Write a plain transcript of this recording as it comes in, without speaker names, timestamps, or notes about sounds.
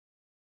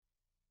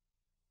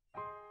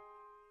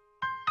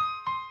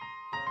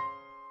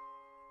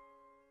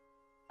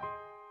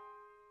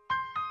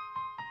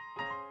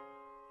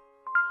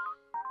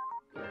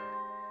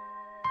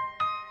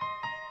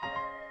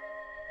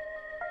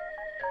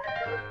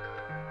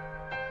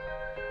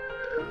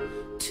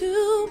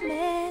Too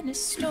many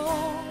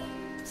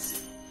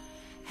storms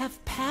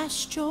have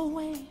passed your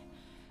way,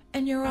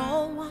 and you're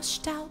all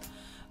washed out,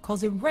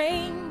 'cause it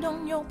rained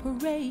on your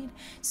parade.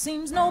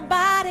 Seems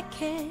nobody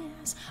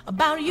cares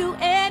about you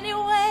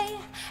anyway.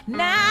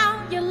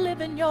 Now you're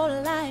living your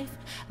life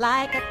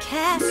like a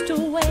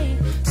castaway.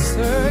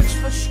 Search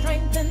for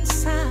strength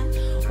inside,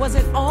 was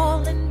it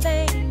all in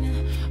vain?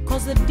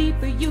 'Cause the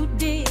deeper you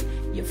dig,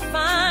 you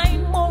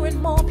find more and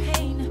more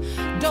pain.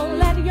 Don't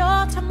let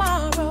your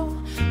tomorrow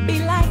be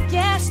like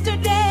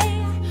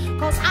yesterday,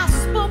 'cause I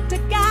spoke to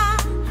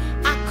God,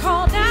 I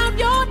called out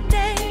your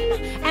name,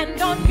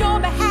 and on your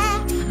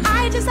behalf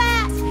I just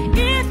asked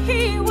if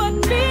he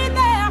would be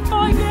there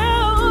for you.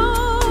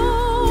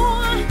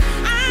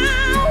 I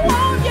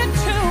want you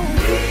to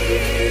be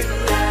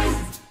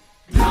blessed.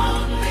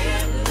 Don't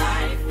live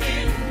life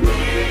in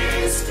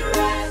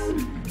distress.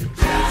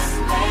 Just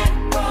let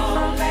go,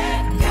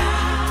 let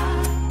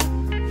God.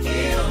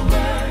 He'll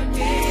work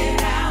it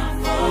out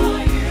for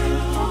you.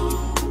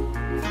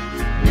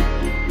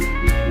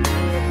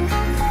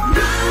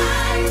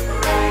 I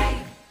pray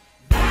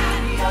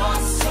that your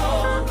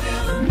soul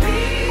will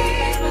be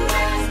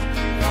blessed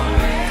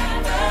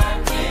forever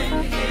in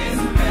his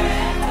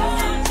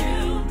presence. You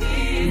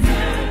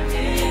deserve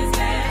his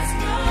best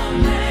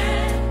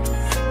romance.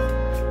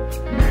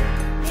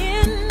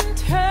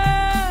 Enter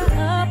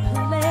a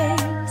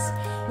place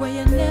where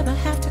you never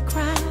have to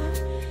cry,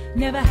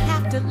 never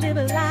have to live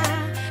a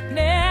lie,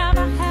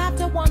 never have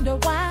to wonder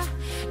why,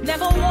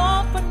 never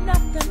want for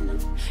nothing.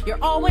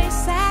 You're always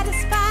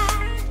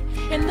satisfied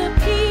in the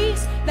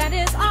peace that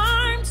his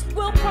arms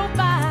will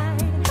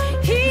provide.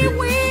 He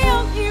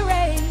will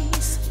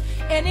erase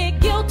any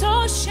guilt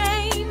or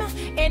shame,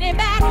 any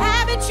bad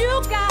habits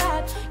you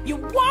got. You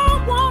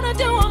won't want to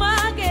do them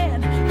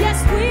again.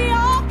 Yes, we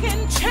all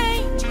can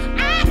change.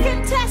 I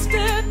can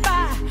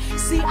testify.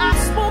 See, I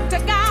spoke to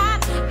God,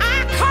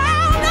 I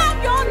called out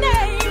your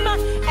name,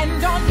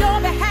 and on your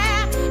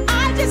behalf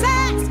I just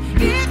asked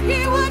if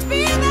he would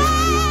be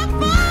there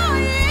for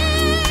you.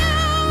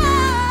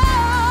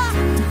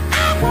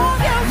 I want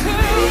you to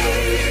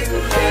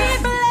be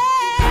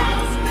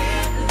blessed.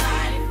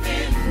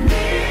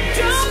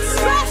 Don't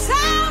stress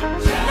out.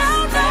 No,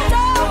 no,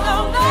 no, no,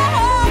 no,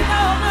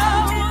 no,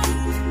 no.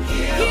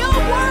 He'll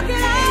work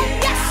it out.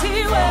 Yes, he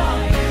will.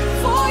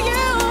 For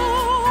you.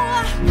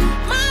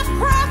 My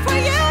prayer for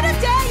you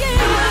today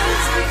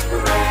is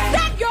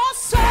that your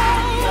soul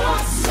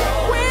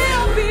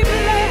will be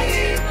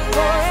blessed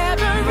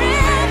forever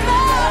in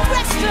the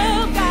rest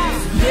of God.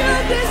 You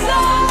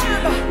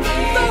deserve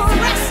the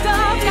rest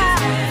of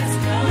God,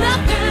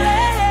 nothing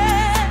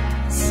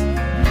less.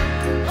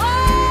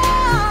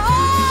 Oh,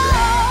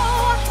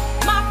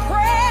 my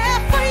prayer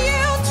for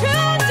you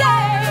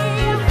today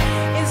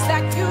is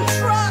that you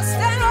trust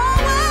and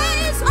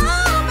always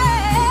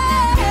obey.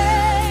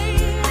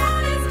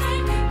 On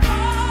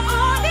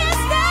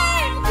his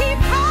name, keep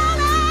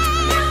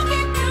calling.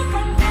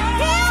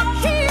 He'll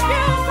keep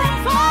you from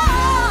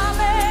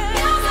falling.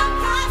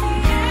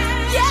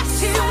 Yes,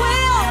 he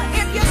will,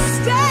 if you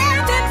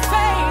stand in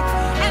faith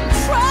and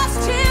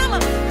trust him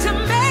to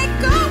make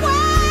a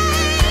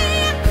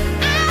way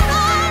out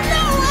of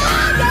no way.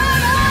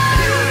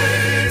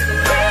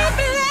 Be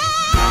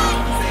blessed.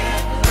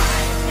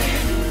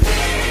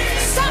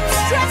 Stop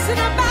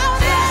stressing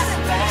about it.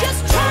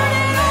 Just turn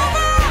it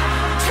over.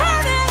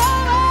 Turn it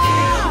over.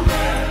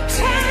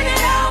 Turn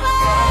it over.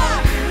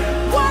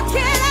 Work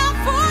it out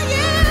for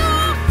you.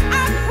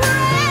 I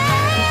pray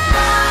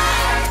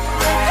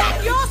that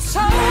your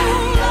soul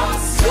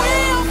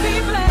will be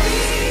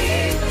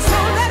blessed, so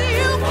that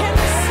you can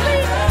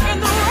sleep in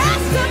the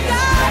rest of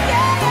God.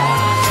 Yeah.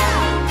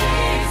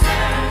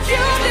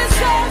 You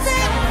deserve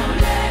it.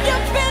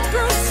 You've been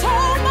through so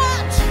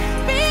much.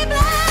 Be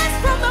blessed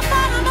from the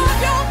bottom of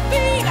your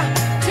feet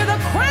to the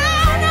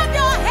crown of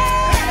your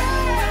head.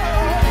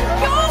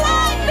 Your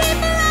life be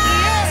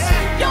blessed.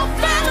 Your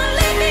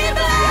family be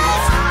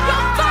blessed.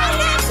 Your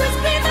finances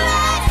be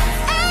blessed.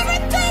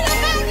 Everything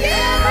about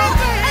you.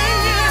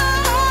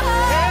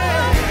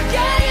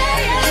 Yeah, yeah,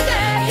 yeah,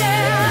 yeah,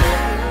 yeah.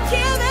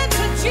 Give it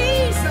to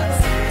Jesus.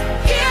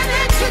 Give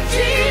it to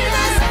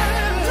Jesus.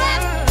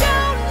 Let go,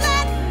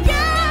 let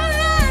go,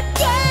 let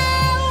go.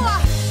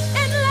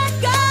 And let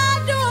God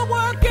do a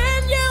work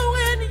in you,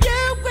 in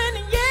you, in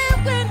you,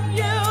 in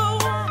you.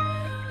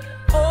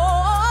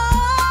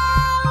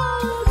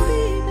 Oh,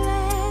 be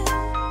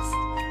blessed.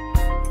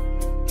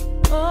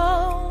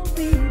 Oh,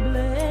 be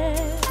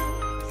blessed.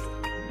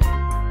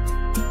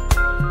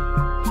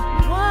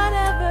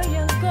 Whatever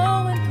you're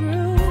going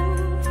through,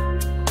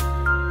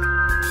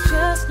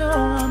 just know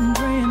I'm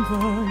praying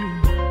for you.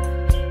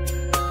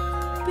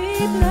 Be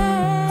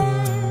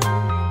blessed.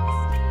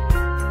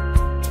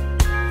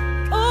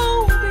 Oh,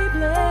 be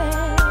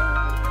blessed.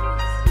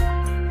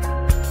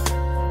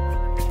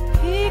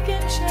 He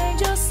can change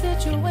your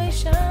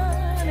situation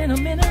in a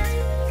minute.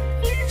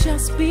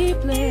 Just be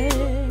blessed.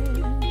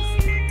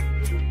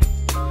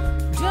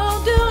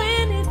 Don't do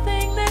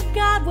anything that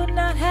God would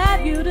not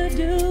have you to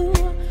do.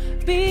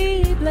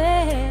 Be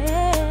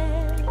blessed.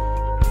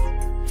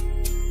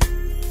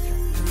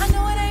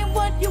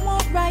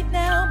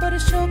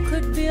 sure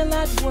could be a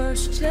lot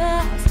worse.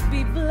 Just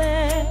be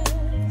blessed.